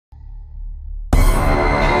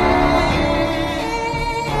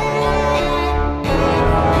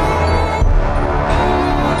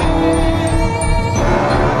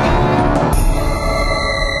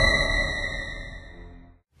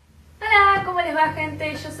les va,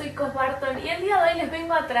 gente? Yo soy Coos Burton y el día de hoy les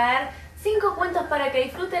vengo a traer 5 cuentos para que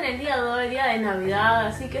disfruten el día de hoy, día de Navidad.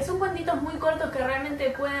 Así que son cuentitos muy cortos que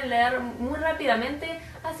realmente pueden leer muy rápidamente.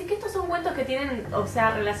 Así que estos son cuentos que tienen,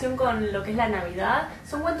 relación con lo que es la Navidad.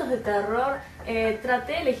 Son cuentos de terror.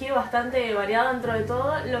 Traté de elegir bastante variado dentro de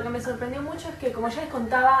todo. Lo que me sorprendió mucho es que, como ya les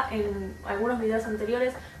contaba en algunos videos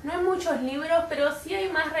anteriores, no hay muchos libros, pero sí hay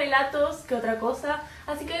más relatos que otra cosa.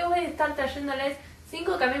 Así que hoy voy a estar trayéndoles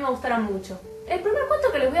 5 que a mí me gustaron mucho. El primer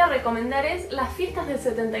cuento que les voy a recomendar es Las fiestas del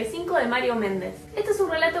 75 de Mario Méndez. Este es un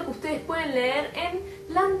relato que ustedes pueden leer en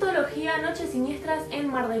la antología Noches Siniestras en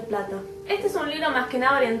Mar del Plata. Este es un libro más que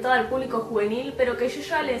nada orientado al público juvenil, pero que yo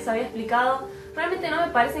ya les había explicado, realmente no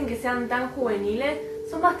me parecen que sean tan juveniles.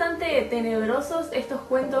 Son bastante tenebrosos estos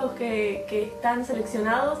cuentos que están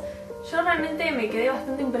seleccionados. Yo realmente me quedé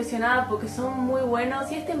bastante impresionada porque son muy buenos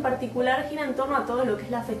y este en particular gira en torno a todo lo que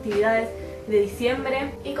es las festividades de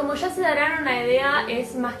diciembre, y como ya se darán una idea,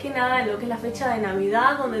 es más que nada en lo que es la fecha de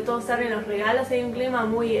Navidad, donde todos se abren los regalos. Hay un clima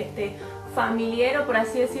muy familiar, por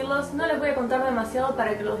así decirlo. No les voy a contar demasiado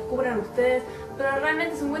para que lo descubran ustedes, pero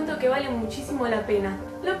realmente es un cuento que vale muchísimo la pena.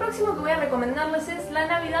 Lo próximo que voy a recomendarles es La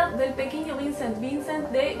Navidad del pequeño Vincent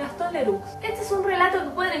de Gastón Leroux. Este es un relato que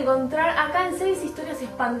pueden encontrar acá en 6 historias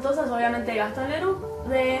espantosas, obviamente de Gastón Leroux,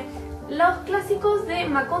 de los clásicos de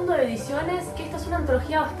Macondo Ediciones, que esta es una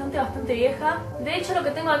antología bastante vieja. De hecho, lo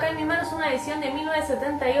que tengo acá en mi mano es una edición de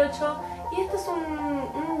 1978 y este es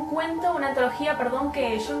un cuento, una antología, perdón,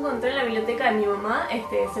 que yo encontré en la biblioteca de mi mamá.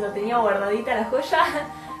 Se lo tenía guardadita la joya,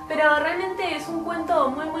 pero realmente es un cuento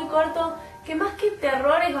muy corto que más que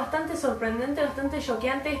terror es bastante sorprendente, bastante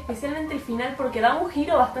choqueante, especialmente el final, porque da un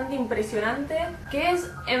giro bastante impresionante, que es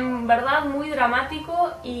en verdad muy dramático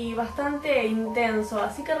y bastante intenso.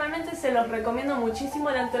 Así que realmente se los recomiendo muchísimo.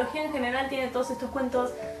 La antología en general tiene todos estos cuentos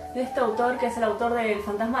de este autor, que es el autor del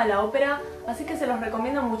Fantasma de la Ópera, así que se los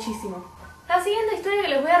recomiendo muchísimo. La siguiente historia que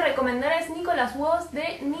les voy a recomendar es Nicholas Wood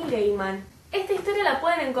de Neil Gaiman. Esta historia la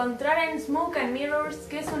pueden encontrar en Smoke and Mirrors,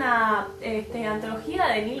 que es una antología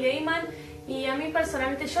de Neil Gaiman. Y a mí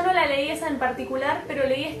personalmente, yo no la leí esa en particular, pero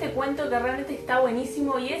leí este cuento que realmente está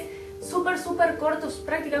buenísimo y es súper corto, es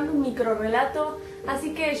prácticamente un micro relato.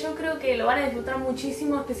 Así que yo creo que lo van a disfrutar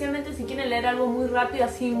muchísimo, especialmente si quieren leer algo muy rápido,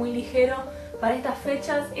 así muy ligero. Para estas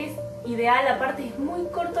fechas es ideal, aparte es muy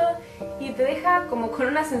corto y te deja como con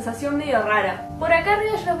una sensación medio rara. Por acá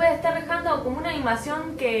arriba yo les voy a estar dejando como una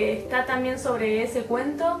animación que está también sobre ese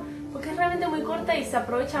cuento, porque es realmente muy corta y se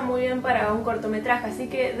aprovecha muy bien para un cortometraje, así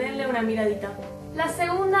que denle una miradita. La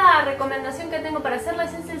segunda recomendación que tengo para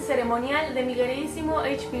hacerles es El ceremonial de mi queridísimo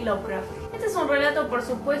H.P. Lovecraft. Este es un relato, por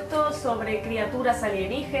supuesto, sobre criaturas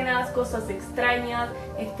alienígenas, cosas extrañas,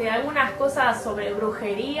 algunas cosas sobre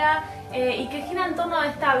brujería, y que gira en torno a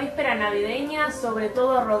esta víspera navideña, sobre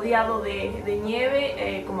todo rodeado de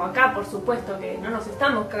nieve, como acá, por supuesto, que no nos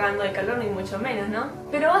estamos cagando de calor ni mucho menos, ¿no?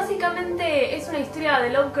 Pero básicamente es una historia de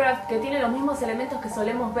Lovecraft que tiene los mismos elementos que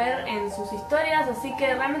solemos ver en sus historias, así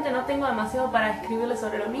que realmente no tengo demasiado para escribirles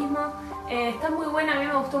sobre lo mismo. Está muy buena, a mí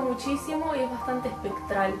me gustó muchísimo y es bastante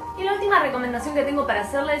espectral. Y la última recomendación que tengo para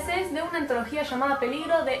hacerles es de una antología llamada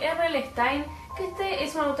Peligro de R.L. Stine, que este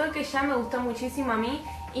es un autor que ya me gustó muchísimo a mí.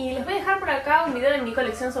 Y les voy a dejar por acá un video de mi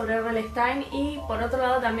colección sobre R.L. Stine, y por otro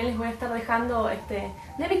lado también les voy a estar dejando de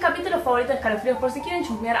mis capítulos favoritos de Escalofríos, por si quieren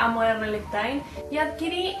chusmear. Amo a R.L. Stine y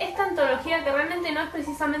adquirí esta antología que realmente no es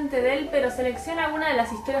precisamente de él, pero selecciona algunas de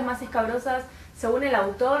las historias más escabrosas según el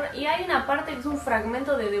autor, y hay una parte que es un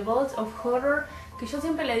fragmento de The Vault of Horror, que yo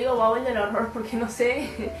siempre le digo baúl del horror porque no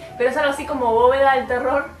sé, pero es algo así como bóveda del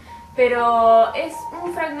terror. Pero es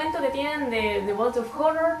un fragmento que tienen de The Vault of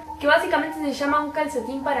Horror, que básicamente se llama Un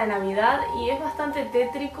calcetín para Navidad, y es bastante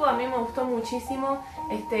tétrico, a mí me gustó muchísimo.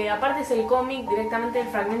 Aparte es el cómic, directamente el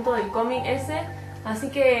fragmento del cómic ese. Así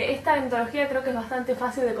que esta antología creo que es bastante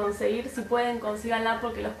fácil de conseguir, si pueden consíganla,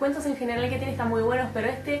 porque los cuentos en general que tiene están muy buenos, pero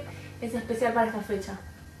este es especial para esta fecha.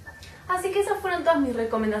 Así que esas fueron todas mis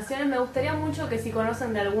recomendaciones. Me gustaría mucho que, si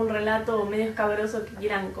conocen de algún relato medio escabroso que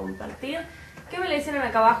quieran compartir, que me lo hicieran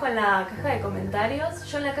acá abajo en la caja de comentarios.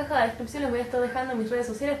 Yo en la caja de descripción les voy a estar dejando mis redes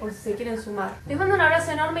sociales por si se quieren sumar. Les mando un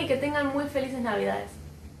abrazo enorme y que tengan muy felices Navidades.